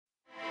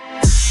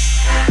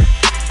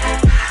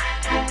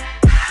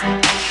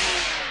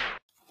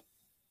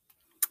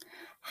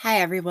Hi,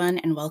 everyone,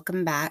 and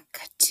welcome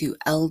back to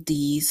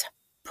LD's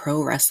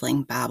Pro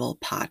Wrestling Babble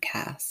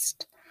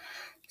podcast.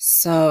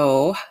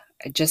 So,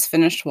 I just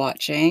finished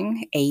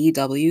watching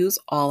AEW's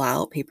All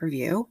Out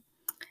pay-per-view,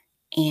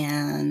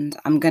 and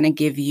I'm going to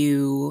give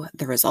you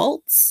the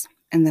results,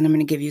 and then I'm going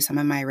to give you some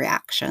of my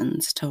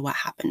reactions to what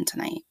happened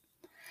tonight.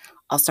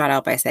 I'll start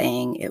out by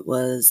saying it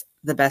was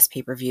the best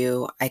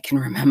pay-per-view I can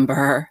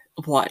remember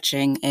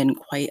watching in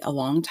quite a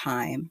long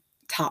time,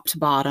 top to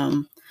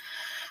bottom.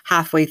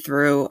 Halfway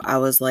through, I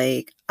was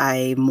like,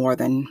 I more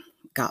than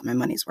got my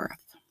money's worth.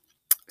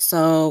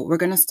 So we're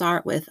going to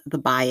start with the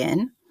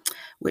buy-in,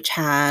 which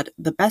had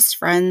the Best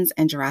Friends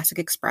and Jurassic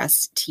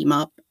Express team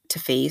up to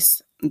face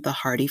the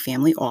Hardy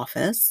Family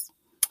Office.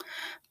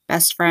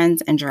 Best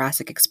Friends and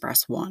Jurassic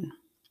Express won.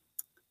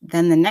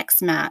 Then the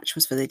next match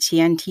was for the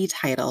TNT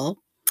title,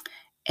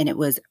 and it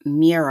was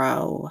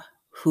Miro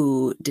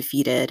who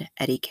defeated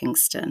Eddie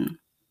Kingston.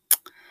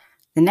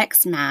 The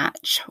next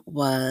match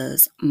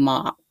was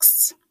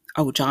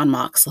Jon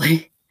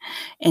Moxley,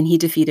 and he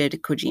defeated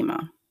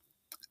Kojima.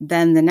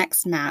 Then the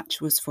next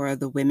match was for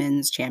the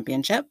Women's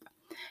Championship,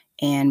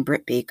 and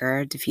Britt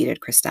Baker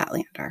defeated Kris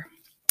Statlander.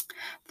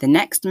 The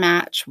next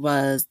match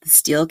was the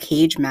Steel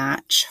Cage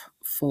match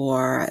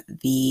for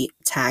the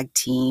Tag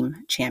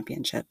Team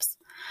Championships.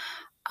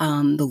 The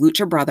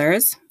Lucha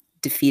Brothers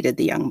defeated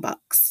the Young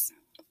Bucks.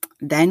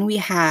 Then we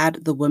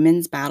had the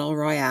Women's Battle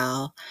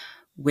Royale,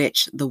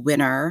 which the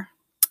winner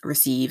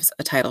receives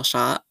a title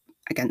shot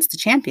against the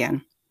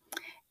champion.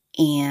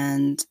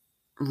 And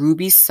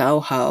Ruby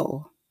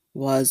Soho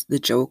was the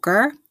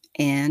Joker,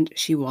 and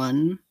she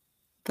won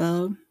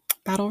the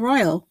Battle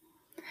Royal.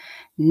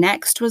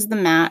 Next was the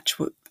match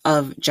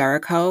of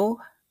Jericho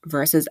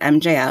versus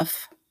MJF,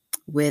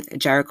 with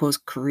Jericho's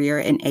career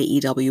in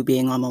AEW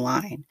being on the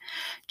line.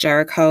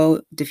 Jericho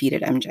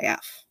defeated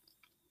MJF.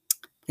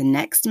 The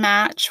next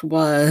match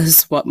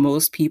was what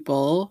most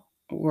people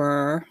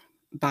were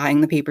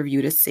buying the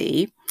pay-per-view to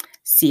see,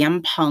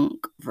 CM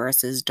Punk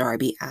versus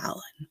Darby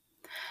Allin.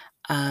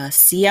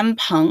 CM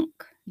Punk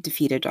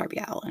defeated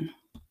Darby Allin.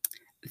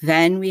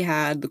 Then we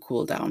had the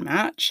cool down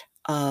match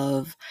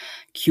of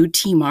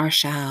QT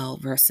Marshall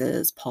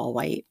versus Paul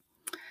White.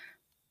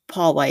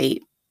 Paul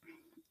White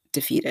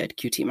defeated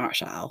QT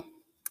Marshall.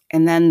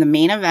 And then the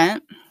main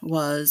event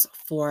was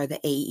for the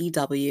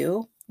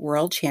AEW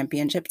World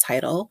Championship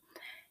title,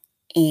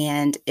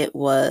 and it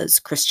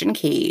was Christian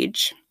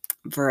Cage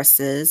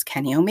versus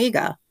Kenny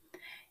Omega.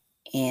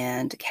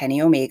 And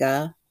Kenny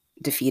Omega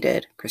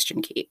defeated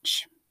Christian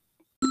Cage.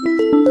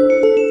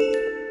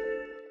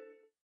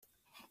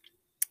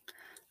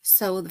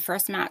 So the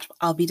first match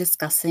I'll be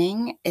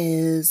discussing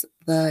is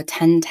the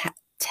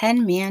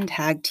 10-man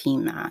tag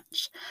team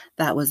match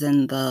that was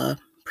in the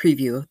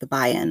preview, the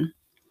buy-in.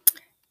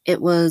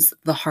 It was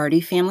the Hardy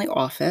Family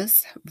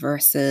Office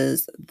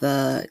versus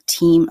the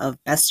team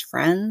of Best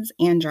Friends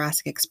and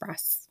Jurassic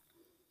Express.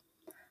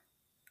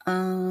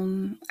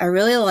 I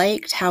really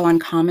liked how on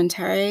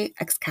commentary,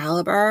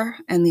 Excalibur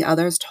and the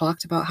others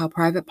talked about how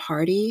Private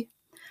Party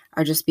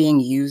are just being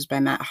used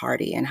by Matt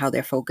Hardy and how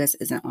their focus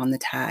isn't on the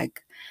tag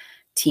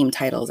team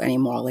titles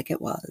anymore like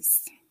it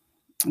was.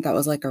 That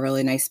was like a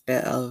really nice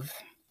bit of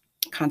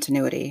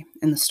continuity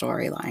in the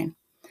storyline.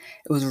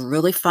 It was a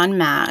really fun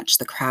match.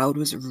 The crowd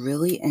was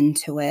really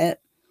into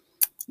it.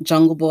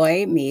 Jungle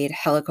Boy made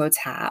Helico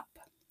tap.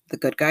 The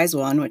good guys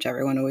won, which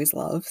everyone always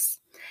loves.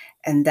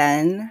 And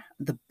then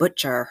the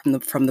Butcher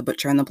from the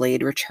Butcher and the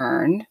Blade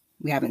returned.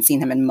 We haven't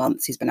seen him in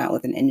months. He's been out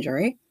with an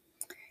injury.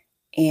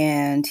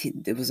 And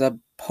it was a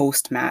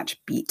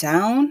post-match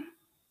beatdown.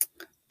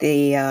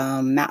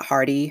 Matt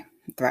Hardy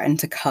threatened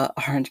to cut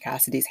Orange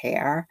Cassidy's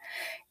hair.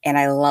 And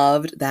I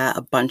loved that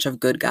a bunch of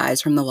good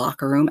guys from the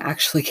locker room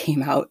actually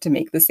came out to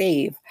make the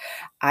save.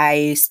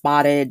 I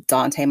spotted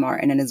Dante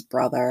Martin and his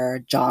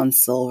brother, John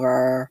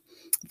Silver,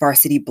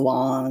 Varsity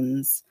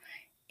Blondes,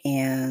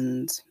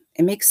 and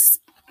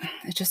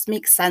it just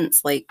makes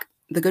sense. Like,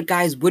 the good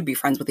guys would be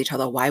friends with each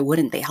other. Why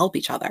wouldn't they help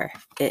each other?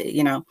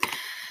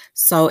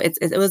 So it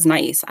was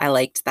nice. I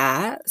liked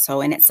that.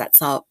 So, and it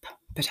sets up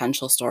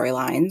potential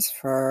storylines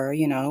for,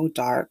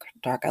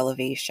 Dark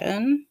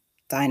Elevation,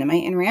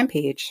 Dynamite, and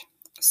Rampage.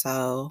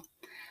 So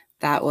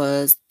that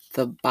was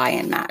the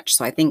buy-in match.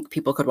 So I think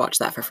people could watch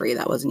that for free.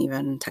 That wasn't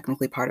even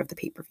technically part of the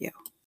pay-per-view.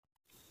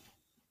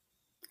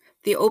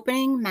 The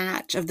opening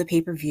match of the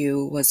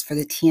pay-per-view was for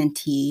the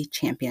TNT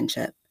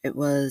Championship. It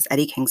was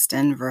Eddie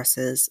Kingston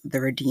versus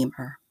the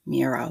Redeemer,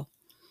 Miro.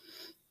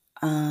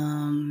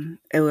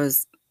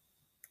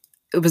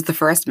 It was the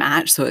first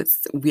match, so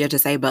it's weird to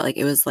say, but like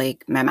it was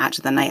like my match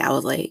of the night. I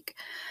was like,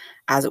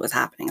 as it was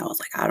happening, I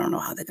was like, I don't know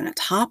how they're going to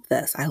top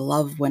this. I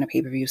love when a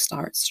pay-per-view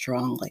starts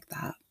strong like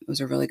that. It was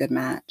a really good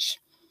match.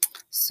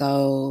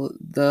 So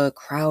the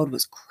crowd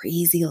was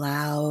crazy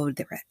loud.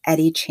 There were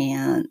Eddie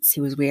chants. He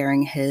was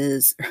wearing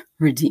his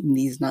Redeem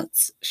These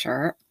Nuts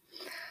shirt.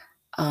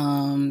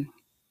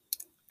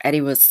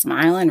 Eddie was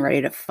smiling,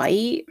 ready to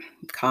fight.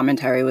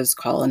 Commentary was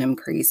calling him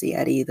Crazy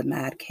Eddie, the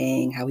Mad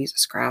King, how he's a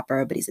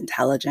scrapper, but he's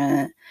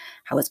intelligent,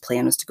 how his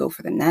plan was to go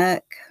for the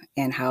neck.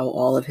 and how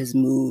all of his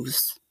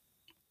moves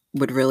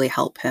would really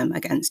help him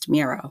against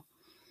Miro.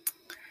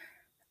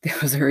 There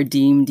was a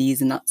redeem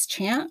D's nuts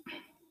chant.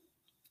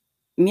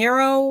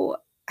 Miro,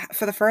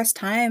 for the first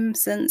time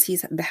since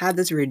he's had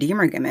this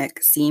Redeemer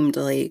gimmick, seemed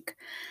like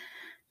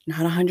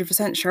not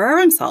 100% sure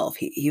of himself.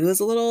 He was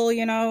a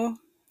little,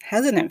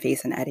 hesitant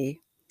facing Eddie.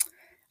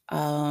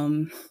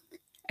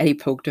 Eddie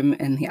poked him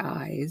in the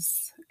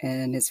eyes,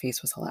 and his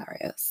face was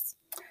hilarious.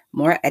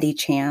 More Eddie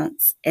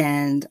chants,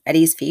 and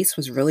Eddie's face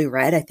was really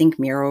red. I think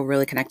Miro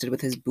really connected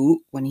with his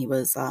boot when he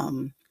was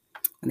when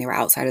they were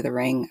outside of the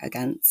ring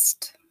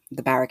against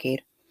the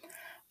barricade.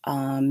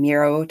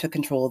 Miro took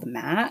control of the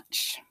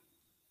match.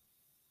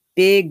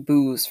 Big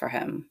boos for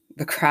him.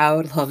 The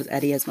crowd loves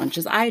Eddie as much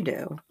as I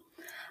do.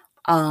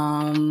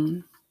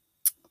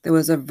 There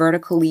was a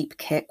vertical leap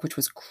kick, which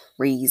was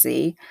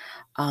crazy.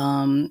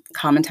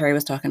 Commentary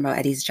was talking about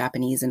Eddie's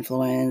Japanese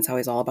influence, how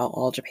he's all about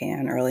All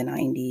Japan, early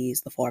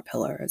 90s, the 4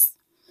 pillars.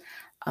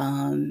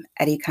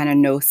 Eddie kind of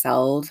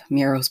no-selled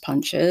Miro's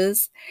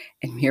punches,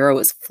 and Miro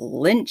was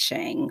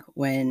flinching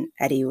when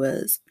Eddie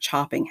was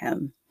chopping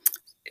him.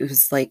 It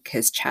was like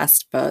his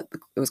chest, but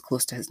it was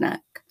close to his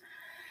neck.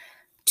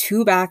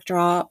 2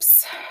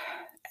 backdrops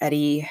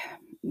Eddie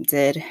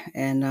did,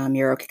 and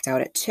Miro kicked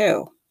out at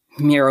 2.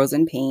 Miro's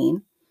in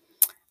pain.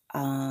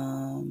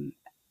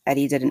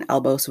 Eddie did an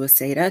elbow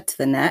suicida to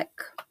the neck.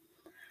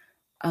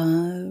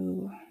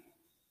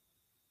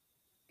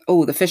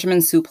 The fisherman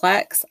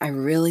suplex. I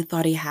really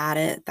thought he had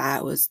it.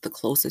 That was the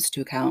closest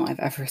 2 count I've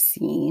ever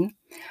seen.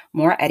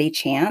 More Eddie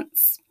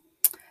chants.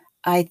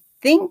 I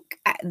think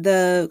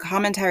the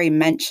commentary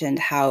mentioned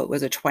how it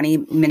was a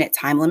 20-minute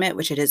time limit,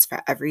 which it is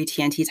for every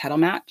TNT title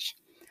match.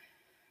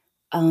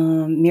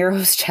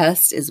 Miro's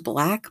chest is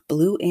black,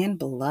 blue, and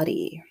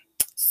bloody.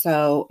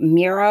 So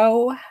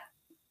Miro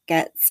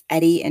gets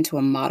Eddie into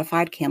a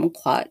modified camel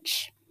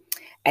clutch.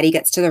 Eddie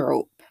gets to the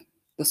rope.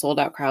 The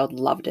sold-out crowd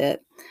loved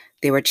it.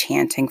 They were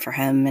chanting for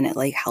him, and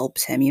it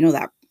helped him. You know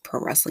that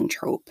pro wrestling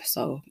trope.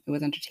 So it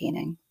was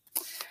entertaining.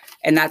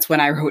 And that's when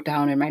I wrote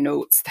down in my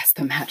notes, that's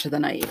the match of the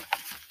night.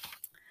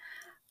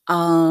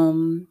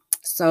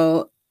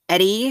 So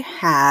Eddie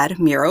had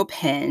Miro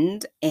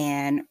pinned,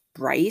 and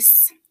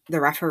Bryce, the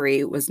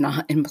referee, was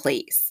not in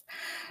place.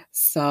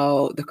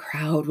 So the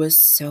crowd was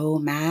so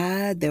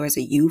mad. There was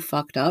a "you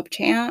fucked up"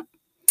 chant.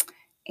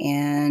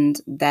 And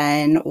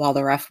then while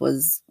the ref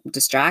was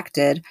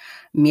distracted,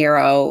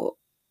 Miro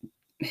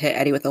hit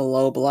Eddie with a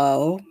low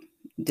blow,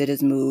 did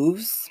his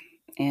moves,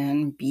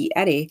 and beat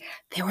Eddie.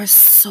 They were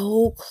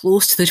so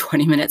close to the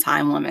 20-minute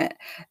time limit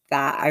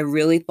that I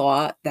really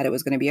thought that it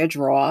was going to be a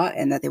draw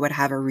and that they would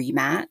have a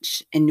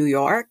rematch in New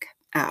York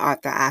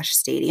at the Ash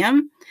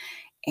Stadium.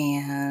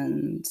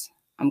 And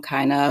I'm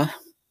kind of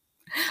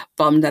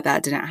bummed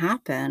that didn't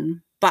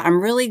happen. But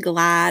I'm really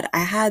glad. I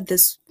had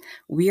this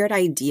weird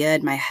idea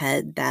in my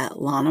head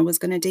that Lana was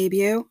going to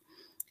debut.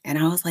 And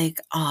I was like,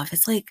 oh, if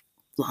it's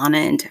Lana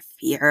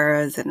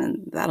interferes,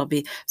 and that'll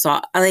be... So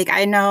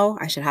I know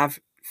I should have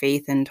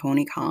faith in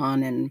Tony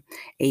Khan, and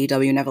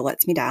AEW never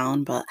lets me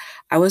down, but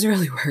I was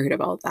really worried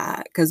about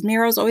that because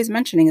Miro's always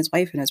mentioning his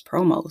wife in his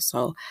promo.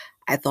 So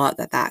I thought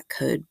that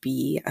could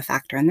be a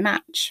factor in the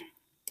match.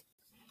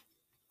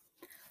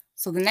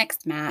 So the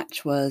next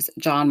match was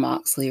Jon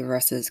Moxley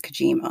versus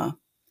Kojima.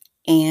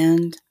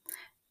 And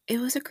it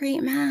was a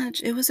great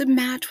match. It was a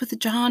match with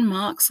Jon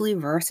Moxley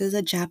versus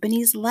a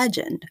Japanese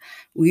legend.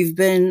 We've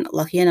been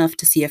lucky enough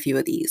to see a few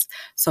of these.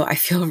 So I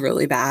feel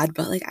really bad,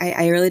 but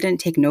I really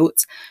didn't take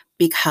notes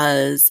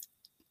because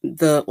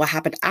what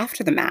happened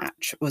after the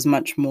match was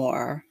much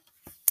more,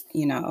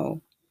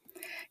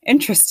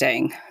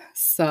 interesting.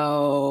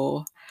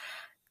 So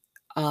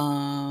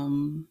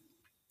Minoru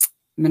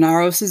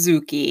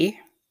Suzuki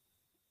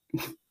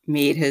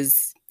made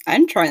his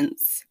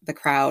entrance. The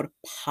crowd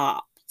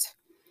popped.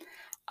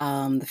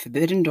 The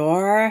Forbidden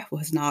Door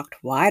was knocked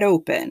wide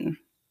open.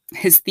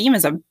 His theme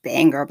is a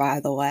banger, by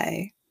the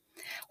way.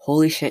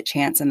 Holy shit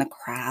chants in the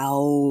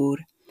crowd.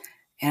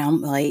 And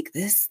I'm like,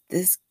 this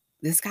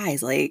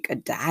guy's like a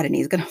dad, and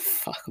he's gonna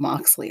fuck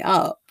Moxley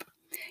up.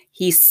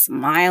 He's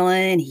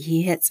smiling.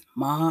 He hits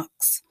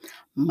Mox.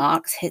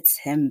 Mox hits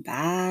him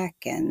back,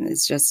 and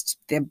it's just,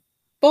 they're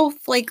both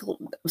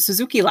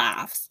Suzuki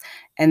laughs,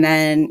 and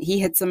then he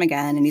hits him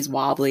again, and he's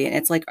wobbly, and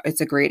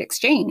it's a great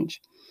exchange.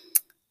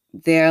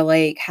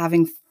 They're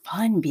having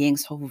fun being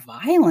so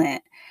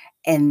violent.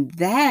 And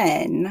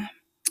then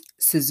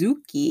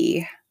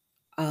Suzuki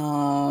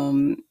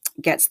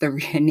gets the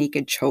rear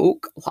naked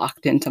choke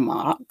locked into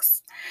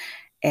Mox.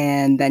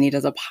 And then he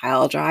does a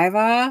pile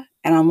driver.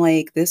 And I'm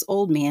like, this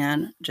old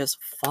man just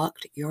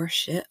fucked your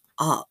shit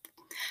up.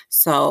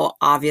 So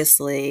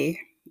obviously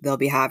they'll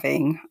be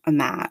having a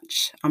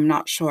match. I'm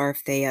not sure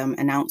if they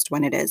announced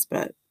when it is,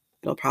 but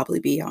it'll probably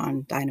be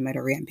on Dynamite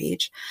or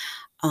Rampage.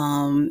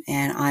 And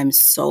I'm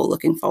so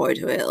looking forward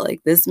to it.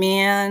 This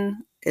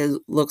man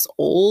looks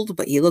old,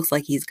 but he looks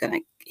like he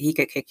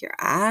could kick your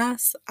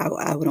ass.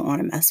 I wouldn't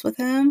want to mess with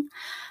him.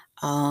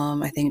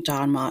 I think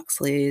Jon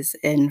Moxley's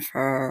in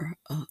for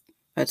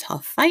a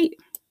tough fight.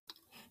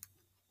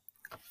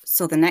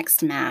 So the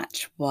next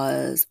match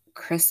was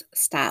Chris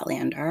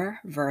Statlander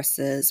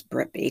versus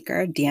Britt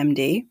Baker,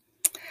 DMD,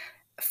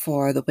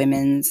 for the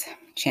women's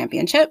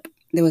championship.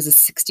 There was a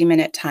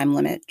 60-minute time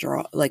limit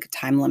to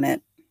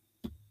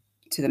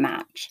the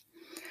match.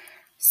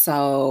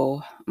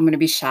 So I'm going to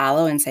be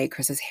shallow and say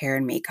Chris's hair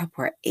and makeup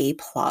were A+,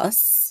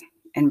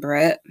 and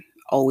Britt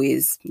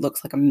always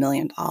looks like $1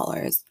 million.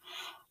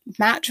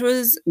 Match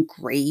was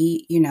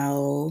great,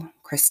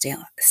 Chris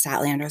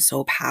Statlander is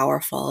so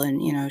powerful,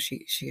 and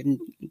she can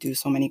do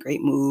so many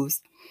great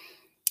moves,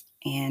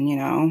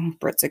 and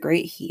Britt's a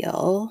great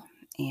heel.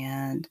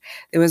 And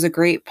there was a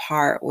great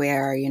part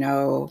where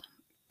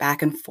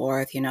back and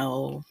forth,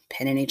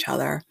 pinning each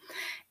other,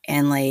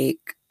 and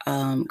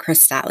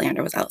Chris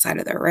Statlander was outside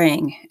of the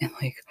ring, and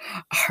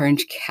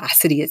Orange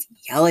Cassidy is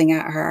yelling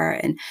at her,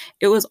 and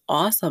it was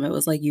awesome. It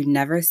was like you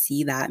never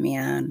see that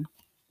man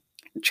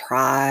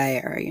try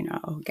or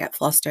get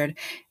flustered,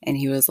 and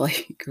he was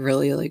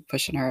really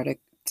pushing her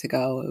to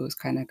go. It was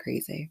kind of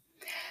crazy.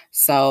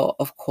 So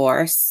of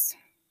course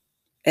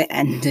it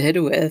ended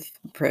with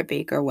Britt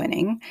Baker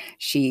winning.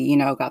 She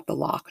got the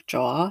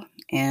lockjaw,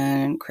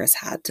 and Chris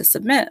had to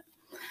submit.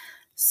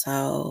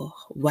 So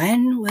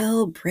when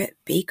will Britt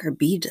Baker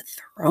be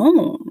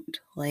dethroned?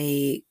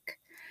 I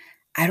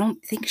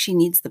don't think she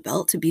needs the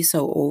belt to be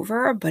so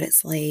over, but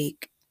it's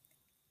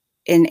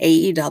in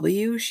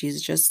AEW,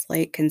 she's just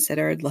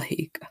considered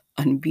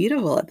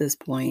unbeatable at this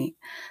point.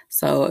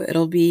 So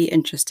it'll be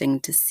interesting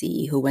to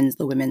see who wins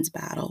the women's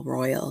battle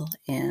royal,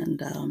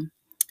 and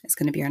it's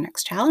going to be our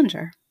next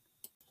challenger.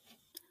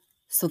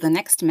 So the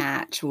next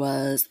match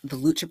was the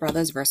Lucha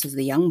Brothers versus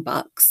the Young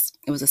Bucks.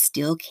 It was a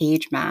steel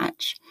cage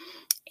match,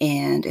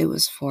 and it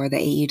was for the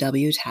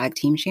AEW Tag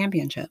Team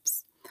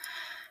Championships.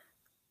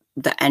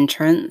 The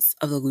entrance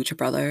of the Lucha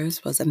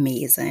Brothers was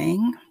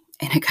amazing,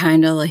 and it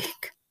kind of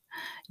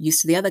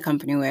used to the other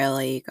company where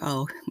they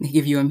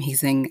give you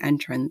amazing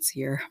entrance,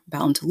 you're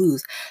bound to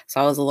lose.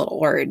 So I was a little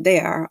worried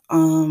there.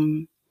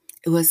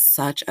 It was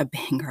such a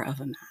banger of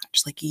a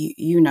match.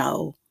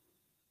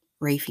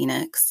 Rey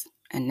Fénix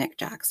and Nick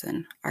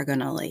Jackson are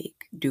gonna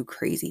do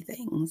crazy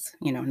things.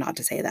 Not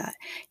to say that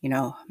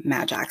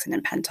Matt Jackson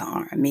and Penta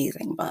are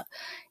amazing, but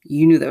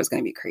you knew there was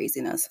gonna be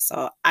craziness.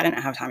 So I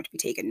didn't have time to be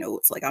taking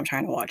notes. I'm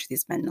trying to watch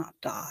these men not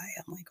die.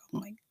 I'm oh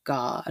my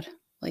God,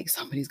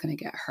 somebody's gonna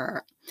get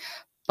hurt.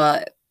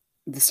 But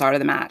the start of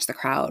the match, the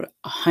crowd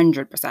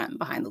 100%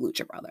 behind the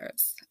Lucha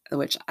Brothers,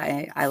 which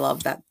I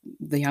love that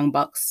the Young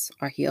Bucks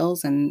are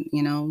heels, and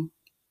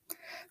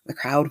the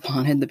crowd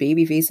wanted the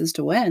baby faces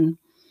to win.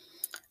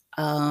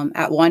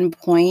 At one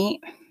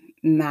point,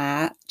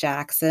 Matt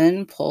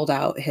Jackson pulled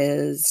out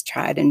his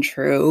tried and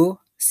true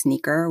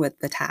sneaker with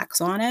the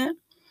tax on it,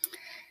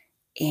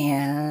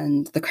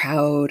 and the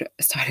crowd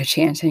started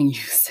chanting,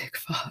 "You sick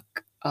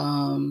fuck."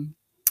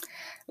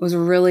 It was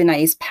really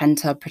nice,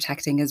 Penta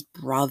protecting his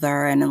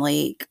brother, and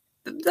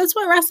that's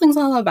what wrestling's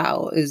all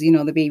about, is the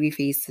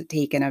babyface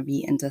taking a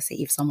beating to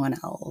save someone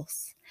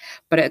else.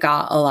 But it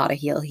got a lot of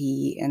heel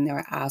heat, and there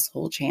were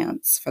asshole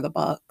chants for the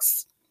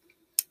Bucks.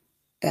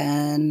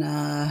 Then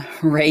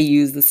Rey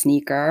used the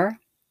sneaker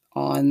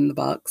on the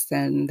Bucks,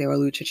 and there were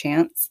lucha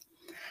chants.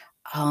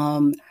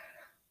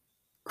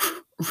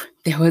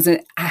 There was an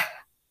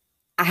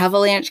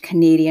avalanche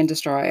Canadian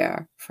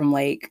destroyer from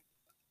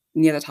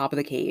near the top of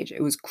the cage.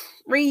 It was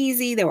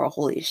crazy. There were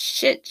holy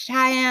shit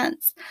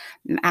chants.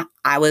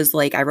 I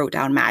wrote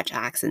down Matt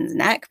Jackson's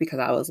neck because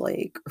I was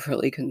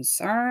really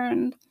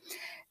concerned.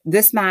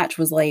 This match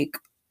was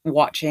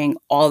watching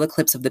all the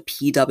clips of the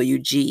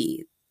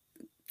PWG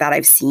that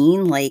I've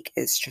seen.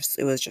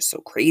 It was just so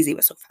crazy. It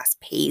was so fast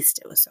paced.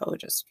 It was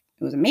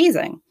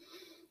amazing.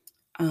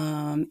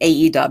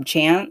 AEW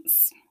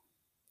chants.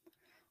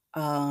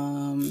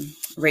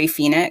 Rey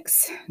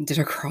Fénix did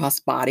a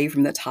crossbody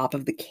from the top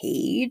of the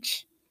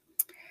cage.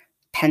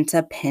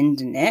 Penta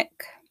pinned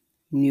Nick.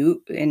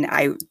 And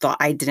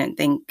I didn't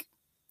think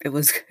it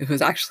was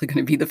actually going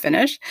to be the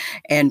finish,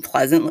 and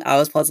I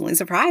was pleasantly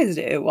surprised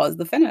it was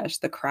the finish.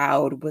 The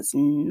crowd was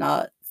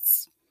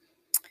nuts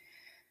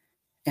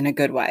in a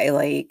good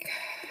way.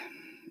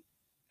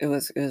 It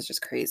was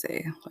just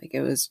crazy. It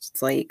was just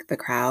the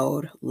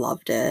crowd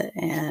loved it,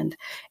 and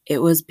it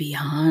was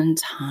beyond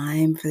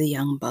time for the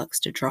Young Bucks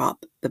to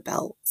drop the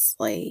belts.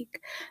 They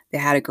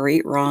had a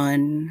great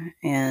run,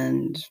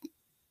 and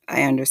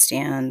I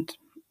understand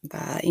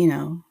that,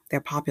 they're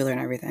popular and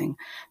everything,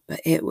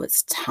 but it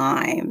was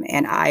time.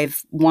 And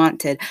I've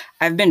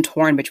been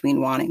torn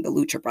between wanting the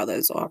Lucha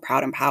Brothers or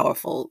Proud and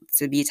Powerful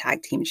to be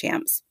tag team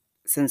champs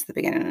since the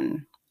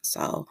beginning.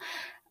 So,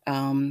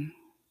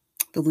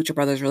 the Lucha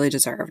Brothers really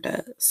deserved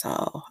it,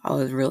 so I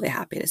was really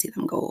happy to see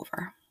them go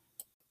over.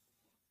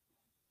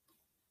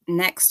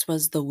 Next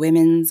was the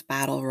Women's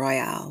Battle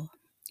Royale.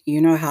 You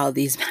know how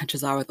these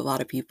matches are with a lot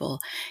of people,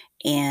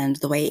 and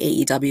the way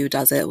AEW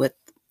does it with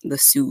the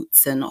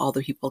suits and all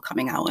the people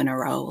coming out in a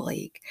row,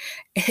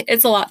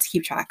 it's a lot to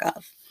keep track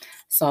of.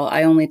 So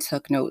I only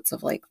took notes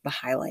of the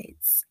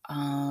highlights.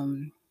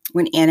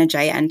 When Anna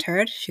Jay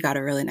entered, she got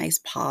a really nice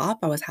pop.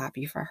 I was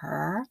happy for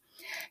her.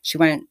 She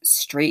went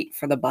straight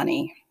for the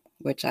bunny,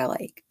 which I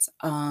liked.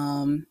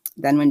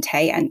 Then when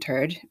Tay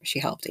entered, she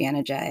helped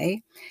Anna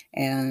Jay,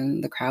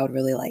 and the crowd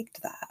really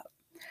liked that.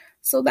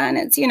 So then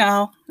it's,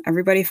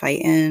 everybody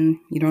fighting.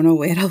 You don't know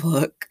where to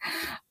look.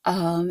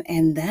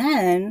 And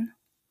then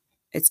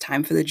it's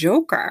time for the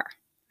Joker.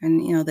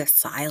 And, there's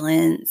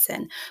silence.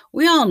 And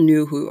we all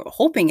knew who we were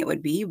hoping it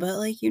would be, but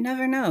like, you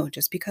never know.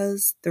 Just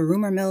because the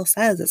rumor mill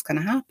says it's going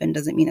to happen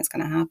doesn't mean it's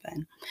going to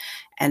happen.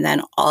 And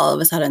then all of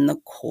a sudden, the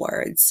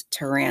chords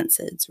to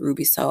Rancid's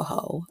Ruby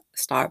Soho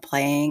start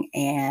playing,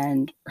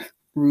 and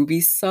Ruby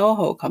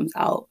Soho comes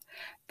out.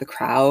 The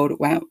crowd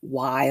went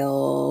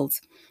wild.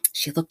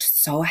 She looked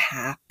so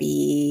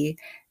happy.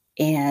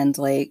 And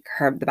like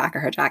the back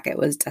of her jacket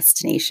was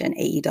Destination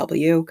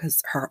AEW,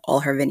 because all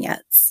her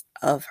vignettes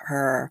of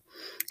her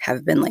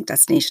have been like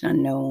Destination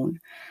Unknown.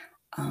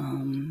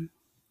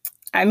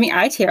 I mean,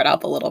 I teared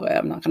up a little bit.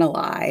 I'm not gonna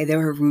lie. There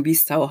were Ruby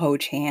Soho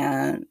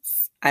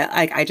chants.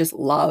 I just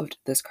loved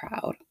this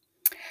crowd.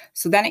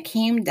 So then it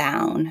came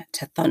down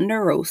to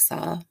Thunder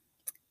Rosa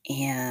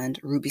and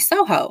Ruby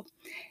Soho,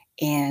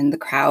 and the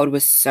crowd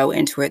was so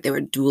into it. They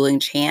were dueling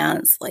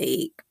chants.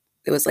 Like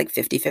it was like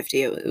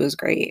 50-50. It was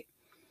great.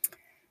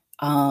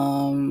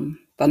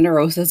 Thunder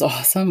Rosa is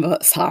awesome,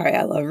 but sorry,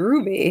 I love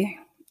Ruby.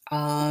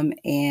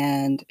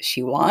 And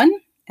she won,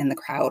 and the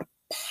crowd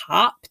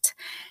popped.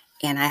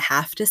 And I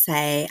have to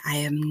say, I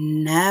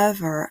am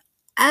never,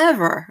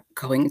 ever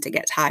going to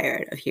get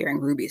tired of hearing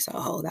Ruby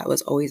Soho. That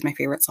was always my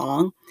favorite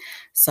song.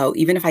 So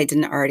even if I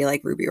didn't already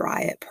like Ruby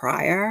Riott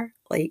prior,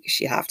 like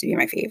she'd have to be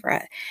my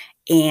favorite.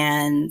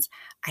 And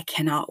I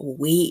cannot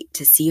wait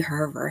to see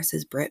her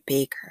versus Britt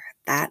Baker.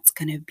 That's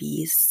going to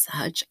be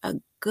such a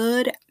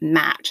good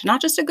match.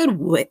 Not just a good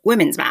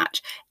women's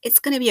match. It's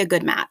going to be a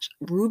good match.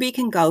 Ruby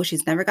can go.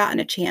 She's never gotten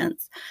a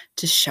chance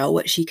to show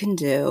what she can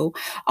do.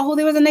 Oh,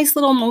 there was a nice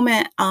little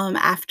moment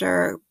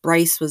after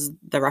Bryce was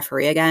the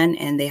referee again,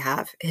 and they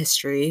have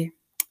history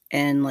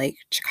in like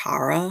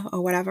Chikara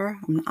or whatever.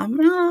 I'm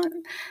not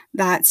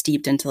that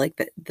steeped into like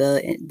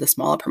the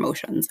smaller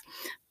promotions.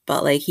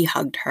 But like he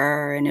hugged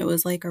her, and it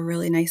was like a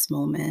really nice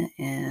moment.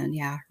 And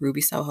yeah,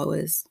 Ruby Soho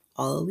is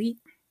all elite.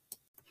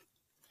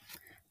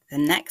 The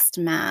next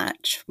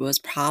match was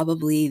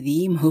probably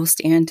the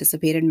most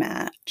anticipated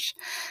match.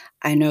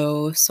 I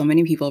know so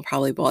many people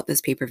probably bought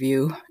this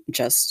pay-per-view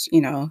just,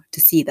 to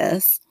see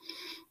this.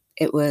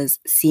 It was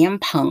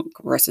CM Punk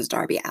versus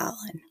Darby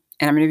Allin.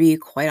 And I'm going to be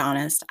quite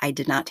honest, I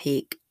did not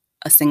take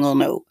a single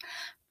note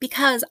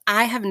because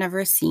I have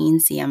never seen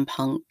CM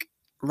Punk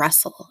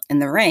wrestle in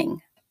the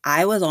ring.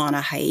 I was on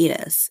a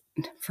hiatus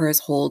for his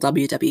whole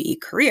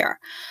WWE career.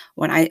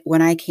 When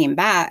I came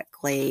back,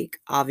 like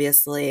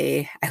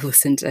obviously I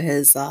listened to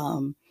his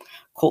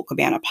Colt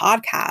Cabana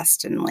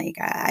podcast, and like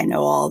I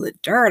know all the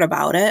dirt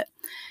about it.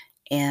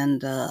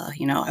 And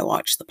I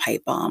watched the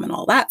pipe bomb and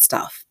all that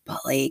stuff. But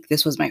like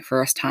this was my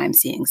first time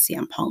seeing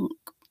CM Punk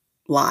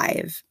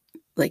live,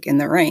 like in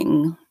the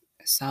ring.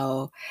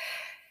 So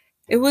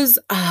it was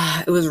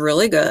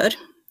really good.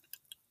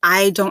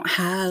 I don't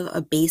have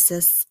a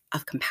basis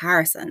of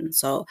comparison.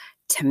 So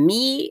to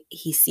me,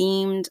 he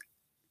seemed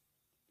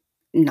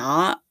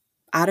not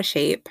out of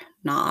shape,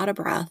 not out of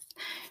breath.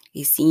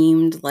 He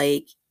seemed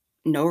like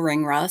no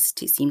ring rust.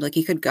 He seemed like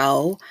he could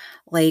go.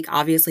 Like,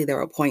 obviously, there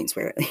were points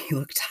where he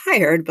looked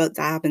tired, but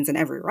that happens in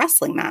every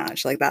wrestling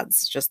match. Like,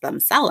 that's just them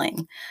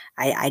selling.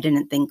 I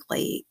didn't think,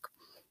 like,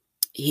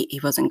 he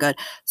wasn't good.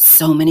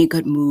 So many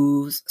good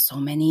moves, so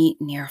many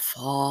near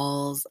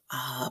falls.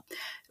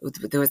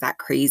 There was that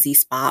crazy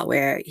spot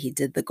where he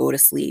did the go to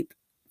sleep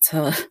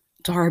to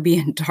Darby,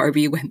 and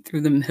Darby went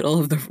through the middle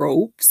of the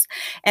ropes.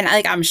 And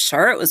I'm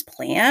sure it was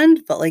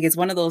planned, but like it's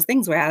one of those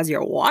things where as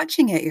you're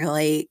watching it, you're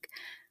like,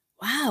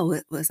 wow,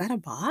 was that a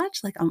botch?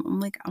 Like I'm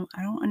like,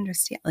 I don't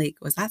understand. Like,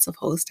 was that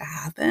supposed to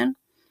happen?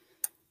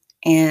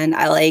 And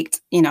I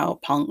liked,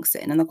 Punk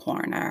sitting in the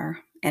corner,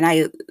 and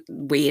I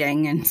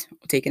waiting and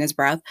taking his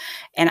breath.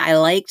 And I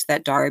liked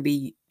that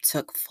Darby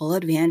took full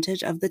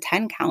advantage of the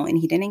 10 count, and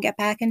he didn't get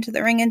back into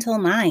the ring until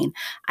 9.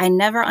 I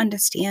never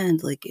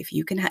understand, like, if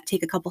you can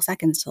take a couple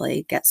seconds to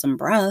like get some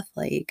breath,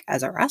 like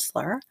as a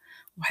wrestler,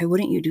 why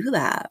wouldn't you do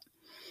that?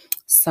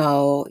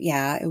 So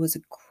yeah, it was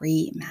a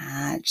great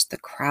match. The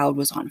crowd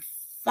was on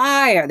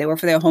fire. They were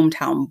for their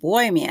hometown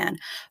boy, man.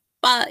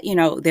 But,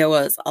 there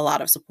was a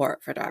lot of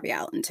support for Darby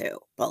Allin too.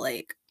 But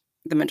like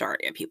the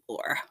majority of people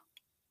were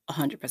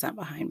 100%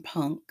 behind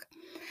Punk.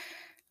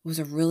 It was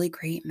a really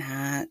great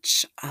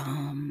match.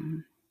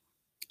 I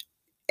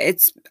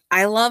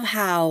love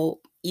how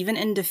even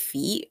in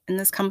defeat in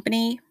this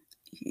company,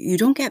 you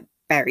don't get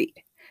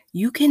buried.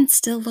 You can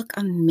still look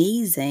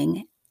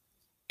amazing,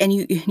 and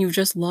you've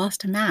just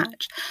lost a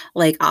match.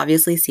 Like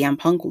obviously CM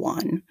Punk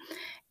won.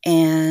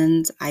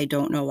 And I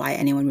don't know why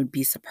anyone would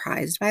be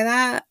surprised by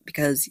that,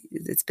 because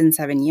it's been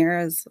 7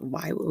 years.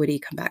 Why would he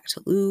come back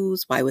to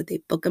lose? Why would they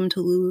book him to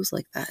lose?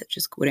 Like that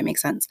just wouldn't make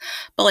sense.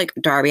 But like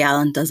Darby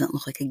Allin doesn't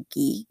look like a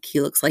geek.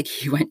 He looks like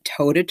he went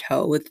toe to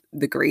toe with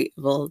the great,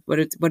 well, what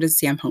does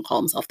CM Punk call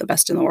himself? The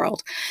best in the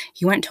world.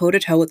 He went toe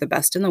to toe with the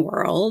best in the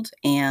world,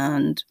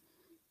 and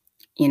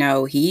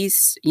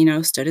he's,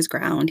 stood his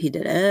ground. He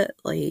did it.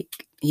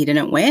 Like, he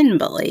didn't win,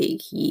 but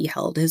like he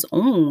held his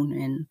own.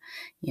 And,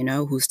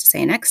 who's to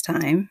say next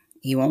time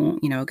he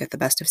won't, get the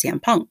best of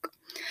CM Punk.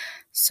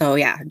 So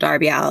yeah,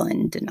 Darby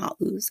Allin did not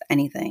lose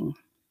anything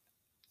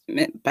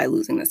by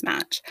losing this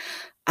match.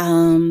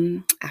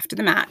 After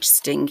the match,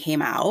 Sting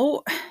came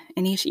out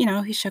and he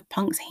shook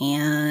Punk's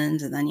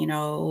hand, and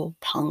then,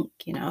 Punk,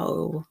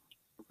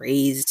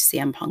 raised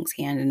CM Punk's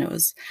hand, and it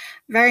was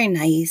very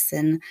nice.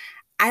 And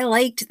I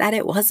liked that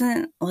it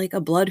wasn't like a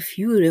blood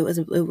feud. It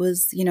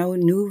was,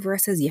 new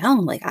versus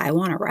young. Like, I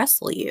want to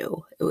wrestle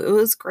you. It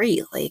was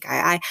great. Like,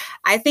 I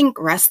think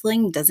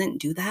wrestling doesn't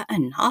do that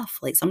enough.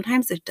 Like,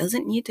 sometimes it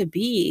doesn't need to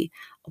be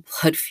a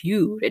blood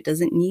feud. It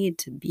doesn't need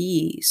to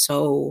be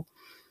so,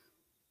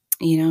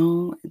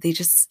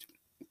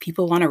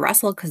 people want to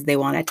wrestle because they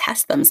want to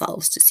test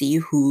themselves to see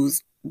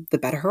who's the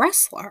better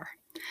wrestler.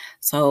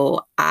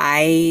 So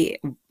I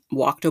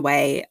walked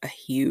away a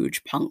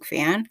huge Punk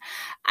fan.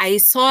 I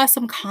saw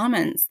some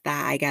comments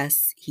that I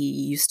guess he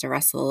used to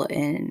wrestle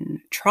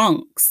in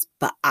trunks,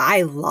 but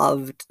I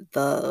loved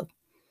the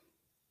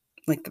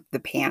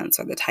pants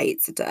or the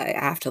tights. I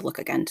have to look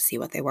again to see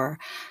what they were.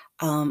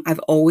 I've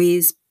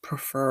always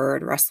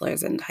preferred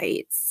wrestlers in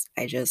tights.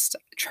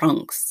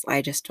 Trunks.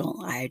 I just don't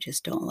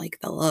like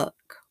the look.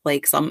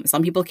 Like, some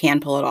people can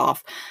pull it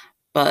off,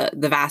 but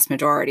the vast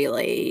majority,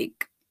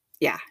 like,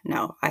 yeah,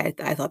 no, I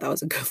thought that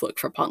was a good look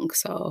for Punk.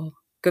 So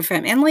good for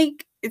him. And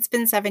like, it's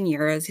been 7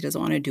 years. He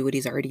doesn't want to do what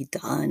he's already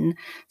done.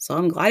 So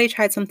I'm glad he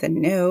tried something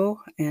new.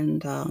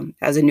 And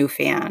as a new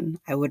fan,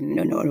 I wouldn't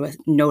have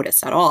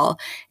noticed at all,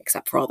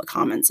 except for all the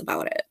comments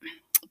about it.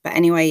 But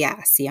anyway,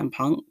 yeah, CM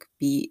Punk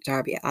beat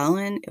Darby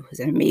Allin. It was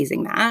an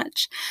amazing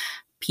match.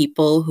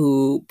 People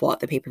who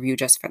bought the pay-per-view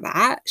just for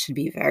that should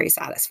be very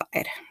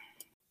satisfied.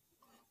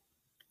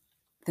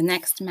 The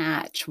next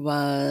match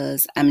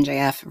was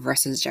MJF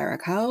versus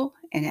Jericho,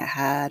 and it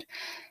had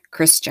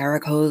Chris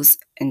Jericho's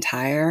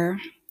entire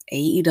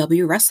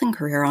AEW wrestling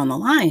career on the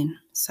line.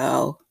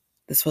 So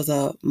this was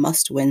a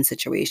must-win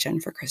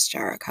situation for Chris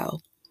Jericho.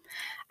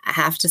 I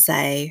have to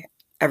say,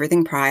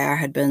 everything prior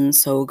had been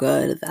so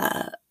good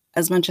that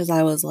as much as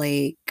I was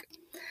like,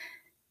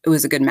 it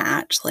was a good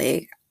match,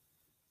 like,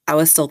 I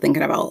was still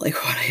thinking about like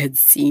what I had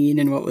seen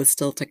and what was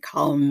still to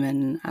come,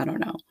 and I don't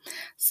know.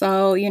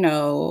 So,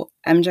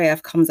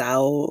 MJF comes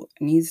out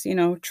and he's,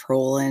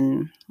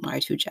 trolling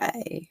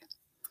Y2J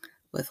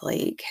with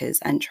like his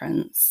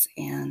entrance,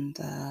 and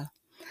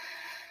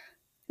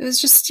it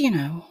was just,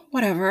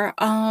 whatever.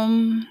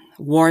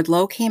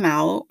 Wardlow came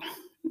out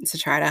to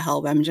try to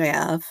help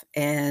MJF,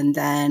 and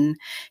then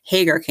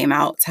Hager came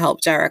out to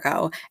help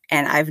Jericho.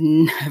 And I've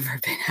never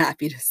been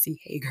happy to see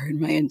Hager in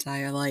my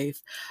entire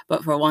life,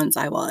 but for once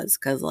I was,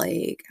 because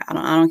like, I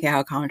don't care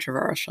how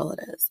controversial it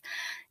is,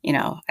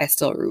 I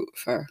still root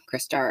for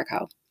Chris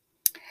Jericho.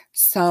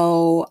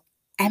 So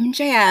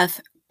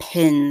MJF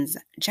pins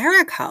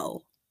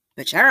Jericho,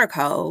 but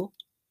Jericho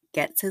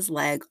gets his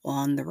leg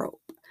on the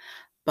rope.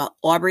 But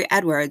Aubrey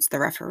Edwards, the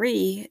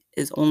referee,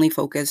 is only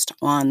focused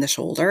on the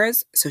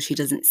shoulders, so she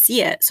doesn't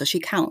see it. So she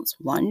counts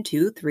 1,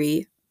 2,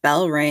 3,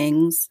 bell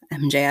rings,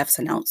 MJF's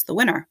announced the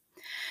winner.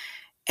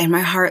 And my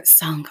heart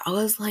sunk. I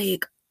was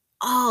like,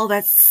 oh,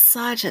 that's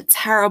such a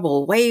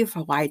terrible way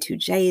for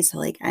Y2J to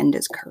like end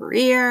his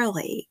career.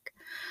 Like,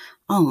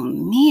 oh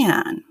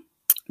man.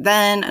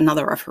 Then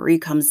another referee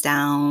comes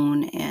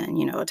down and,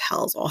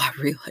 tells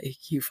Aubrey,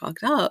 like, you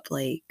fucked up.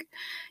 Like,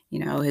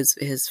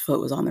 his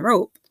foot was on the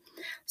rope.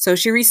 So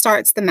she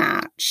restarts the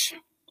match,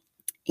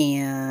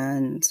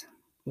 and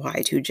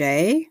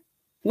Y2J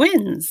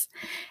wins.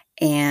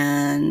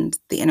 And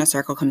the Inner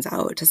Circle comes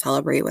out to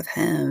celebrate with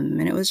him,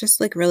 and it was just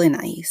like really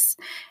nice.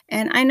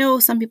 And I know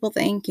some people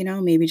think,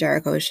 maybe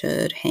Jericho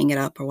should hang it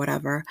up or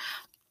whatever,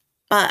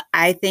 but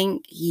I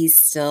think he's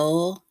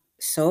still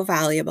so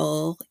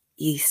valuable.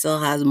 He still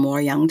has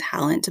more young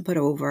talent to put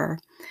over,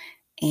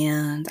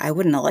 and I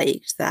wouldn't have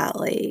liked that.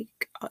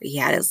 Like, he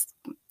had his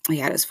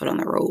foot on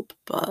the rope,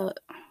 but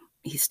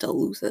he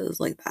still loses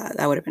like that.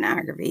 That would have been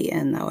aggravating,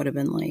 and that would have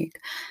been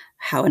like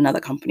how another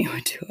company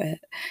would do it.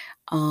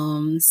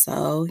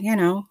 So,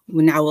 now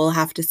we'll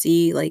have to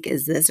see, like,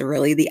 is this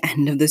really the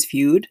end of this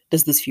feud?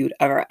 Does this feud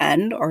ever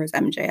end? Or is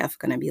MJF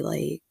going to be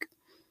like,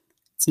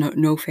 it's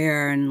no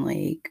fair and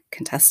like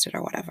contested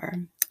or whatever?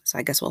 So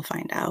I guess we'll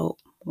find out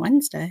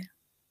Wednesday.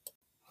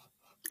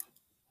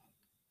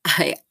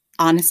 I,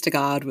 honest to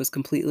God, was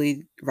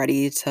completely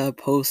ready to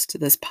post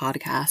this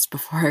podcast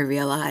before I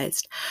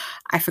realized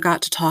I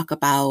forgot to talk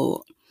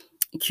about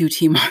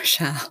QT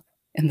Marshall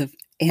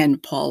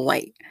and Paul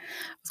White.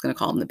 I was going to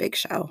call him the Big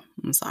Show.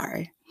 I'm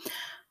sorry.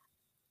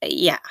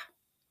 Yeah,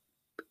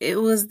 it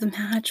was the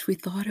match we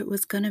thought it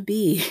was going to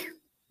be.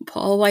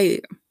 Paul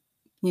White,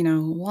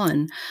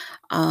 won.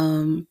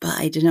 But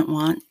I didn't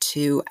want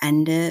to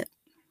end it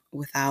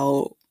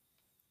without,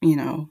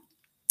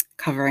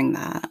 covering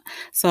that.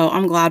 So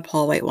I'm glad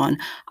Paul White won.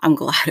 I'm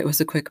glad it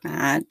was a quick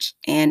match.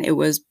 And it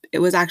was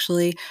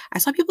actually, I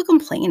saw people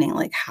complaining,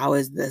 like, how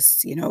is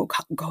this,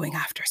 going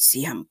after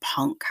CM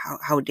Punk?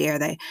 How dare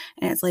they?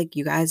 And it's like,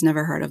 you guys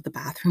never heard of the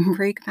bathroom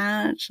break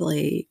match?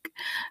 Like,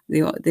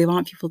 they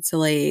want people to,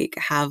 like,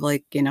 have,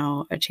 like,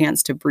 a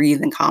chance to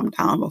breathe and calm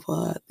down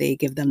before they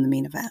give them the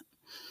main event.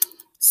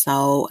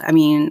 So, I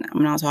mean,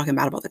 I'm not talking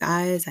bad about the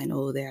guys. I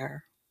know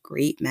they're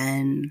great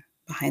men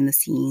behind the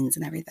scenes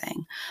and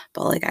everything.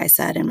 But like I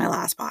said in my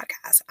last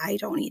podcast, I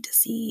don't need to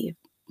see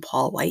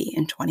Paul White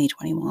in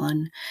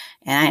 2021.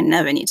 And I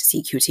never need to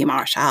see QT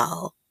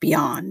Marshall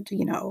beyond,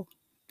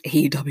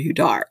 AEW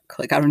Dark.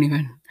 Like, I don't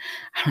even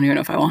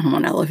know if I want him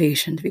on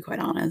Elevation, to be quite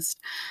honest.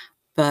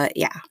 But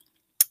yeah.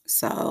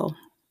 So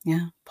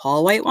yeah,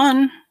 Paul White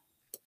won.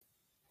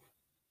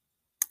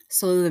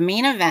 So the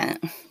main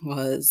event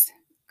was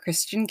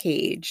Christian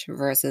Cage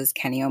versus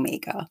Kenny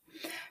Omega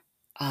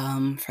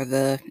for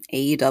the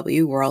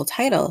AEW World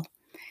Title.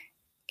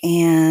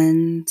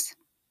 And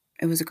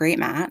it was a great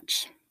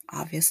match.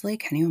 Obviously,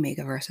 Kenny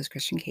Omega versus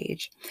Christian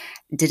Cage.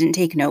 Didn't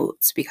take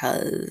notes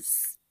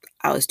because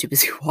I was too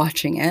busy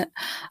watching it.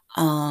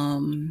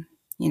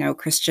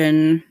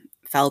 Christian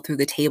fell through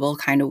the table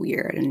kind of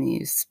weird and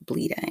he's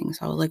bleeding.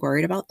 So I was like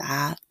worried about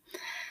that.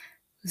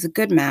 It was a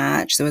good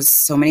match. There was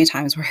so many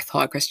times where I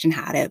thought Christian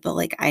had it, but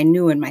like I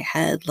knew in my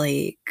head,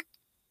 like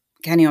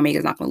Kenny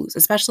Omega's not going to lose,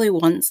 especially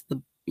once the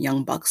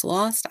Young Bucks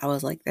lost. I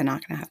was like, they're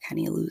not going to have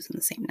Kenny lose in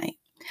the same night.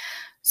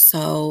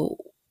 So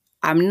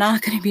I'm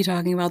not going to be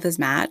talking about this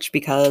match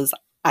because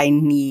I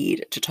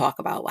need to talk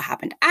about what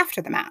happened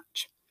after the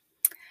match.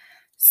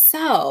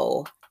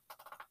 So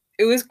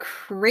it was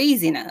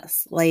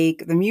craziness.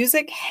 Like the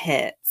music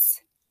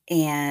hits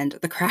and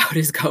the crowd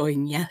is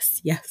going,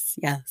 yes, yes,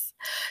 yes.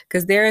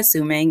 Because they're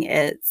assuming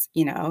it's,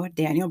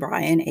 Daniel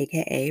Bryan,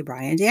 aka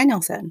Bryan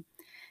Danielson.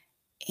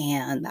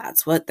 And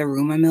that's what the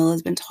rumor mill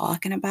has been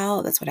talking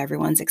about. That's what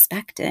everyone's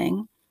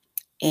expecting.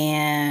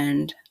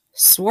 And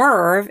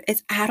Swerve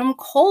is Adam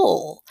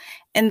Cole.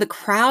 And the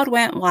crowd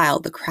went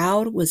wild. The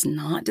crowd was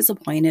not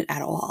disappointed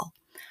at all.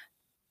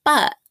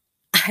 But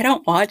I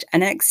don't watch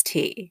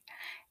NXT.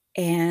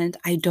 And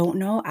I don't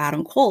know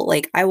Adam Cole.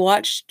 Like, I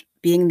watched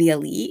Being the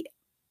Elite,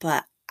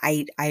 but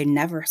I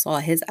never saw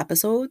his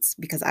episodes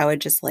because I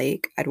would just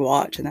like, I'd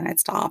watch and then I'd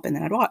stop and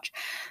then I'd watch.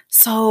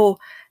 So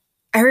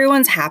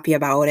everyone's happy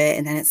about it.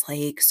 And then it's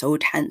like so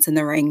tense in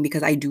the ring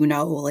because I do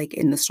know, like,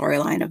 in the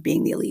storyline of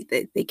Being the Elite,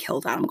 that they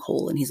killed Adam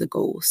Cole and he's a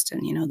ghost.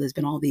 And, there's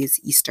been all these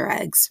Easter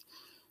eggs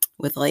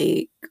with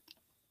like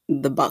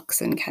the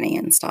Bucks and Kenny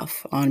and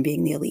stuff on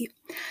Being the Elite.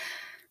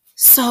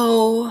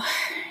 So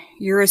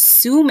you're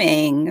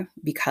assuming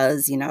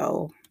because,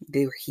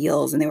 they were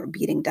heels and they were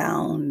beating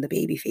down the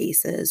baby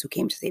faces who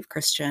came to save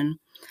Christian,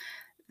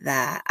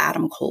 that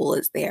Adam Cole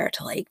is there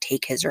to like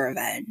take his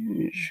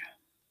revenge.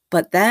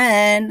 But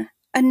then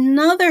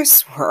another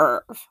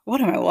swerve. What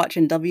am I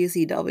watching?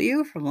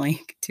 WCW from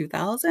like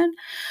 2000?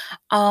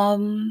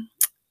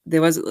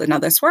 There was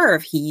another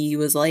swerve. He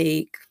was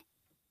like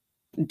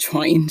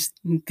joined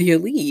the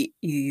Elite.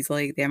 He's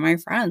like, they're my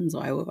friends.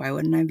 Why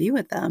wouldn't I be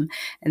with them?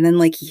 And then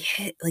like he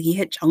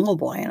hit Jungle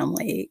Boy, and I'm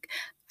like,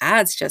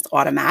 that's just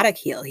automatic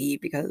heel heat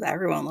because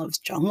everyone loves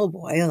Jungle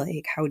Boy.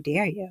 Like, how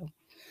dare you?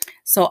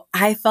 So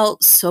I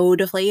felt so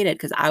deflated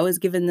because I was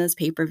giving this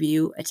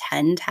pay-per-view a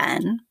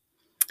 10/10.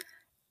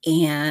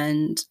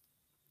 And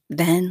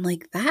then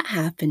like that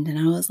happened and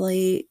I was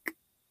like,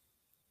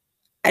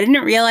 I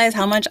didn't realize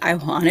how much I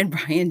wanted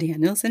Bryan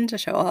Danielson to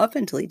show up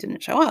until he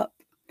didn't show up.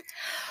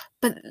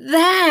 But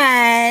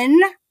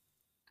then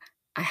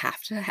I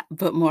have to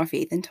put more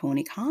faith in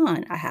Tony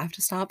Khan. I have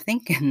to stop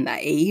thinking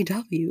that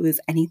AEW is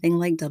anything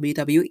like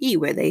WWE,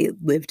 where they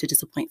live to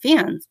disappoint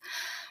fans.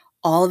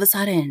 All of a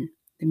sudden,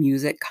 the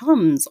music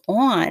comes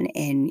on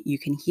and you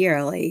can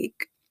hear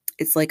like,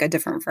 it's like a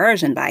different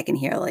version, but I can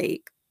hear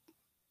like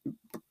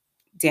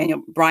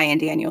Daniel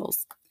Bryan's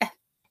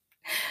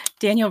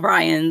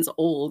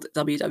old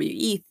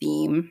WWE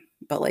theme,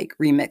 but like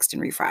remixed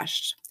and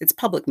refreshed. It's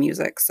public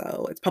music,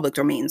 so it's public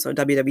domain. So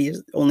WWE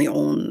only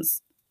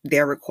owns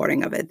their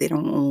recording of it. They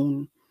don't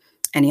own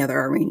any other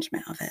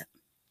arrangement of it.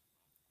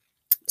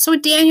 So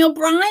Daniel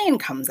Bryan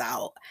comes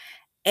out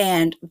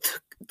and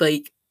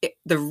like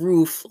the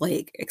roof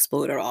like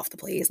exploded off the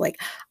place. Like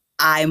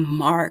I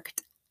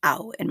marked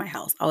out in my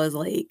house. I was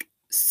like,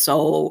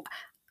 so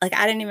like,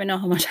 I didn't even know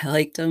how much I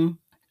liked him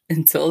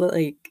until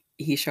like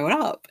he showed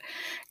up.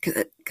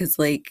 Cause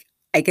like,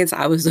 I guess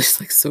I was just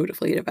like so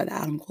deflated by the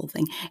Adam Cole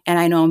thing. And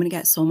I know I'm going to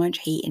get so much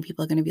hate and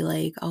people are going to be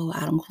like, oh,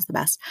 Adam Cole's the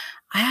best.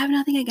 I have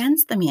nothing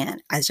against the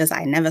man. It's just,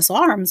 I never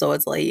saw him. So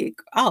it's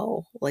like,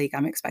 oh, like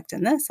I'm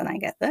expecting this and I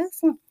get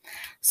this.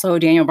 So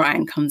Daniel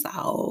Bryan comes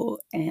out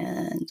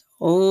and,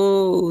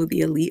 oh, the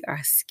Elite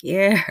are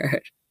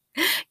scared.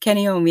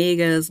 Kenny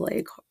Omega is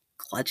like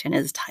clutching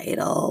his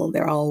title.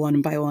 They're all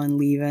one by one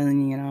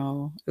leaving,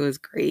 It was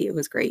great. It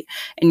was great.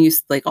 And you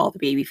like all the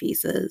baby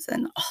faces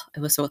and it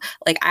was so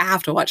like I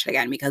have to watch it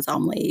again because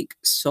I'm like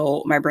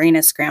so my brain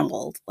is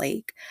scrambled.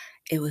 Like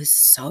It was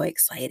so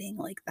exciting.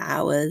 Like,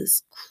 that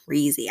was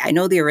crazy. I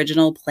know the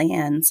original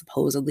plan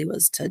supposedly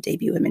was to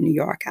debut him in New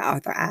York at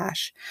Arthur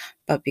Ashe,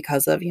 but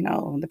because of,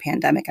 the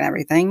pandemic and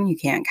everything, you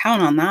can't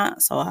count on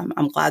that. So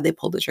I'm glad they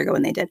pulled the trigger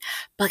when they did.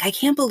 But like, I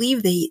can't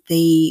believe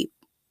they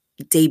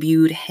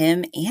debuted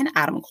him and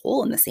Adam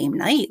Cole in the same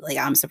night. Like,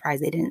 I'm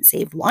surprised they didn't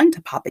save one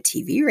to pop a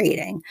TV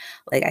rating.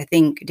 Like, I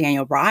think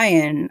Daniel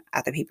Bryan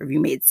at the pay-per-view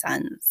made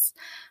sense.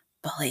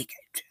 But like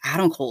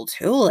Adam Cole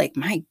too, like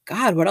my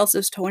God, what else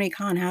does Tony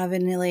Khan have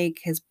in like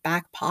his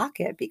back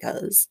pocket?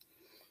 Because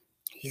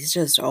he's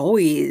just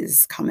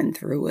always coming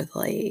through with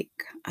like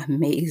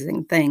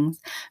amazing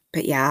things.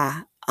 But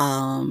yeah,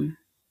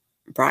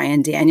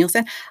 Bryan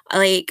Danielson,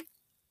 like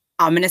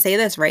I'm gonna say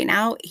this right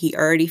now, he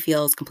already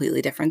feels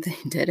completely different than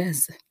he did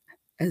as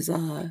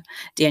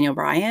Daniel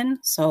Bryan.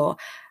 So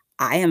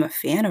I am a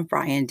fan of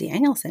Bryan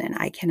Danielson, and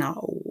I cannot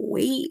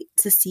wait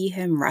to see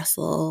him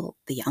wrestle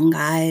the young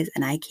guys,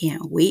 and I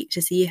can't wait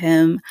to see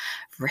him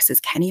versus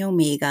Kenny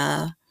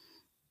Omega.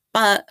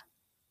 But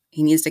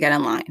he needs to get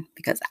in line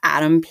because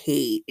Adam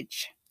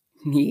Page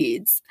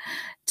needs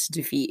to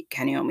defeat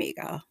Kenny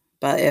Omega.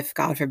 But if,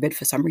 God forbid,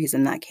 for some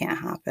reason that can't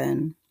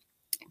happen,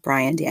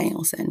 Bryan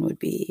Danielson would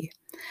be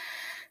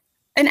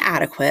an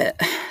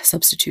adequate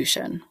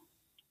substitution.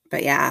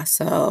 But yeah,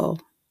 so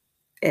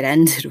it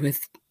ended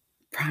with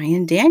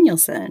Bryan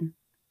Danielson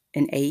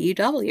in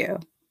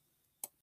AEW.